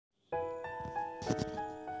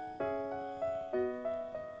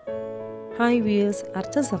Hi viewers,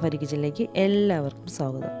 അർച്ചന safari കിച്ചണിലേക്ക് എല്ലാവർക്കും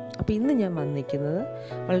സ്വാഗതം. അപ്പോൾ ഇന്ന് ഞാൻ വന്നിരിക്കുന്നത്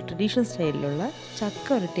വളരെ ട്രഡീഷണൽ സ്റ്റൈലിലുള്ള ചക്ക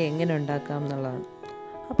വരട്ടി എങ്ങനെ ഉണ്ടാക്കാം എന്നുള്ളതാണ്.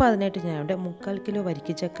 അപ്പോൾ അതിനായിട്ട് ഞാൻ ഇവിടെ 3/4 കിലോ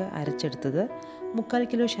വരിക്കച്ചക്ക അരച്ചെടുത്തത്, 3/4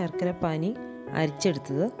 കിലോ ശർക്കര പാനി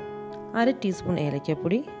അരിച്ചെടുത്തത്, 1/2 ടീസ്പൂൺ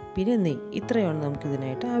ഏലക്കപ്പൊടി, പിന്നെ നെയ്യ്, ഇത്രയാണ്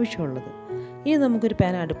നമുക്കിതിനായിട്ട് ആവശ്യമുള്ളത്. ഇനി നമുക്കൊരു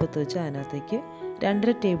പാൻ അടുപ്പത്ത് വെച്ച് അതിനകത്തേക്ക്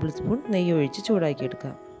 2.5 ടേബിൾ സ്പൂൺ നെയ്യ് ഒഴിച്ച്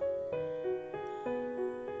ചൂടാക്കിയെടുക്കാം.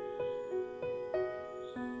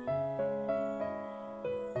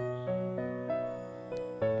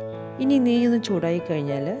 ഇനി നെയ്യൊന്ന് ചൂടായി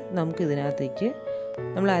കഴിഞ്ഞാൽ നമുക്കിതിനകത്തേക്ക്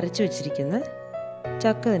നമ്മൾ അരച്ച് വെച്ചിരിക്കുന്ന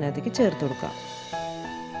ചക്ക ഇതിനകത്തേക്ക് ചേർത്ത് കൊടുക്കാം.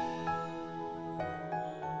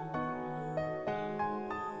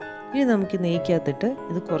 ഇനി നമുക്ക് നെയ്ക്കകത്തിട്ട്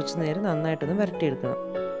ഇത് കുറച്ച് നേരം നന്നായിട്ടൊന്ന് വരട്ടിയെടുക്കണം.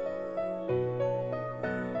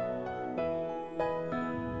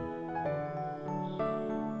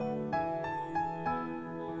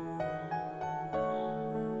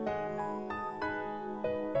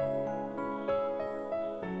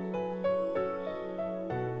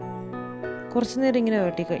 കുറച്ച് നേരം ഇങ്ങനെ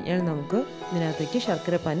വരട്ടി കഴിഞ്ഞാൽ നമുക്ക് ഇതിനകത്തേക്ക്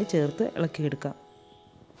ശർക്കര പാനി ചേർത്ത് ഇളക്കിയെടുക്കാം.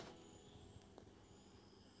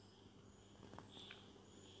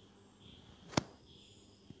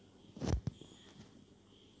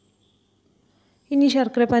 ഇനി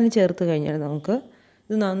ശർക്കര പാനി ചേർത്ത് കഴിഞ്ഞാൽ നമുക്ക്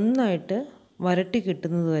ഇത് നന്നായിട്ട് വരട്ടി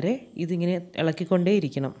കിട്ടുന്നത് വരെ ഇതിങ്ങനെ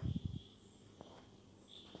ഇളക്കിക്കൊണ്ടേയിരിക്കണം.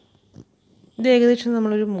 ഇത് ഏകദേശം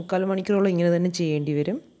നമ്മളൊരു 3/4 മണിക്കൂറോളം ഇങ്ങനെ തന്നെ ചെയ്യേണ്ടി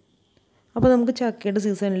വരും. അപ്പോൾ നമുക്ക് ചക്കയുടെ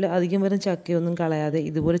സീസണിൽ അധികം വരുന്ന ചക്കയൊന്നും കളയാതെ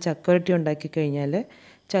ഇതുപോലെ ചക്ക വരട്ടി ഉണ്ടാക്കി കഴിഞ്ഞാൽ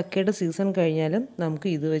ചക്കയുടെ സീസൺ കഴിഞ്ഞാലും നമുക്ക്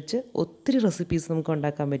ഇത് വെച്ച് ഒത്തിരി റെസിപ്പീസ് നമുക്ക്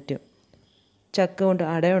ഉണ്ടാക്കാൻ പറ്റും. ചക്ക കൊണ്ട്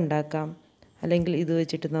അട ഉണ്ടാക്കാം, അല്ലെങ്കിൽ ഇത്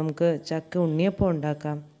വെച്ചിട്ട് നമുക്ക് ചക്ക ഉണ്ണിയപ്പം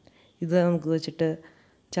ഉണ്ടാക്കാം, ഇത് നമുക്ക് വെച്ചിട്ട്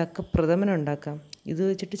ചക്ക പ്രഥമൻ ഉണ്ടാക്കാം. ഇത്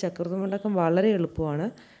വെച്ചിട്ട് ചക്ക പ്രഥമൻ ഉണ്ടാക്കാൻ വളരെ എളുപ്പമാണ്.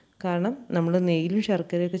 കാരണം നമ്മൾ നെയ്യിലും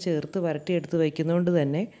ശർക്കരയൊക്കെ ചേർത്ത് വരട്ടിയെടുത്ത് വയ്ക്കുന്നതുകൊണ്ട്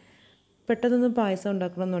തന്നെ പെട്ടെന്നൊന്ന് പായസം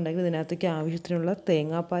ഉണ്ടാക്കണമെന്നുണ്ടെങ്കിൽ ഇതിനകത്തേക്ക് ആവശ്യത്തിനുള്ള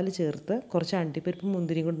തേങ്ങാപ്പാൽ ചേർത്ത് കുറച്ച് അണ്ടിപ്പരിപ്പും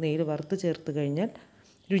മുന്തിരിയും കൊണ്ട് നെയ്യിൽ വറുത്ത് ചേർത്ത് കഴിഞ്ഞാൽ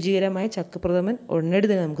രുചികരമായ ചക്കപ്രഥമൻ ഉടനടി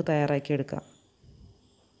തന്നെ നമുക്ക് തയ്യാറാക്കിയെടുക്കാം.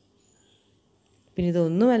 പിന്നെ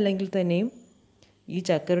ഇതൊന്നും അല്ലെങ്കിൽ തന്നെയും ഈ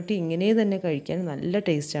ചക്കരൊട്ടി ഇങ്ങനെ തന്നെ കഴിക്കാൻ നല്ല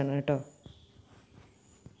ടേസ്റ്റാണ് കേട്ടോ.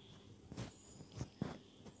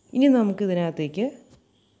 ഇനി നമുക്കിതിനകത്തേക്ക്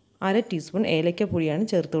 1/2 ടീസ്പൂൺ ഏലക്കപ്പൊടിയാണ്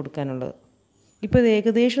ചേർത്ത് കൊടുക്കാനുള്ളത്. ഇപ്പോൾ ഇത്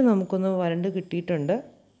ഏകദേശം നമുക്കൊന്ന് വരണ്ട് കിട്ടിയിട്ടുണ്ട്.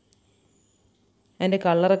 അതിൻ്റെ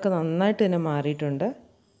കളറൊക്കെ നന്നായിട്ട് തന്നെ മാറിയിട്ടുണ്ട്.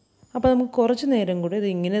 അപ്പോൾ നമുക്ക് കുറച്ച് നേരം കൂടി ഇത്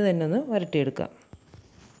ഇങ്ങനെ തന്നെ ഒന്ന് വരട്ടിയെടുക്കാം.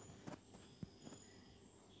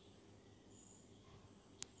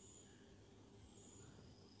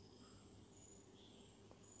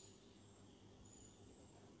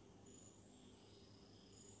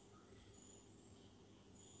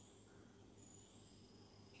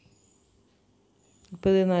 ഇപ്പോൾ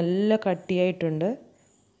ഇത് നല്ല കട്ടിയായിട്ടുണ്ട്.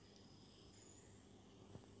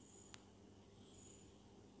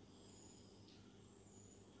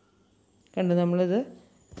 കണ്ട് നമ്മളിത്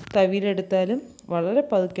തവിയിലെടുത്താലും വളരെ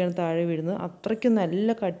പതുക്കെയാണ് താഴെ വീഴുന്നത്. അത്രയ്ക്കും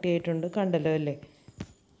നല്ല കട്ടിയായിട്ടുണ്ട്, കണ്ടല്ലോ അല്ലേ.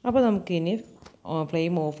 അപ്പോൾ നമുക്കിനി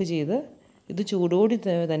ഫ്ലെയിം ഓഫ് ചെയ്ത് ഇത് ചൂടോടി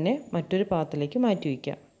തന്നെ മറ്റൊരു പാത്രത്തിലേക്ക് മാറ്റി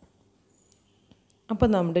വയ്ക്കാം. അപ്പോൾ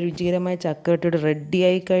നമ്മുടെ രുചികരമായ ചക്കവരട്ടി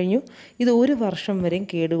റെഡിയായി കഴിഞ്ഞു. ഇത് 1 വർഷം വരെയും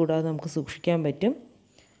കേടുകൂടാതെ നമുക്ക് സൂക്ഷിക്കാൻ പറ്റും.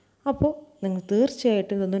 അപ്പോൾ നിങ്ങൾ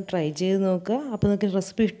തീർച്ചയായിട്ടും ഇതൊന്ന് ട്രൈ ചെയ്ത് നോക്കുക. അപ്പോൾ നിങ്ങൾക്ക്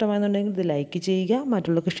റെസിപ്പി ഇഷ്ടമാണെന്നുണ്ടെങ്കിൽ ഇത് ലൈക്ക് ചെയ്യുക,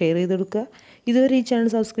 മറ്റുള്ളവർക്ക് ഷെയർ ചെയ്ത് കൊടുക്കുക. ഇതുവരെ ഈ ചാനൽ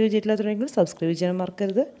സബ്സ്ക്രൈബ് ചെയ്തിട്ടില്ലാത്തവരെങ്കിൽ സബ്സ്ക്രൈബ് ചെയ്യാൻ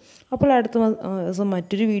മറക്കരുത്. അപ്പോൾ അടുത്ത ദിവസം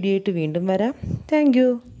മറ്റൊരു വീഡിയോ ആയിട്ട് വീണ്ടും വരാം. താങ്ക്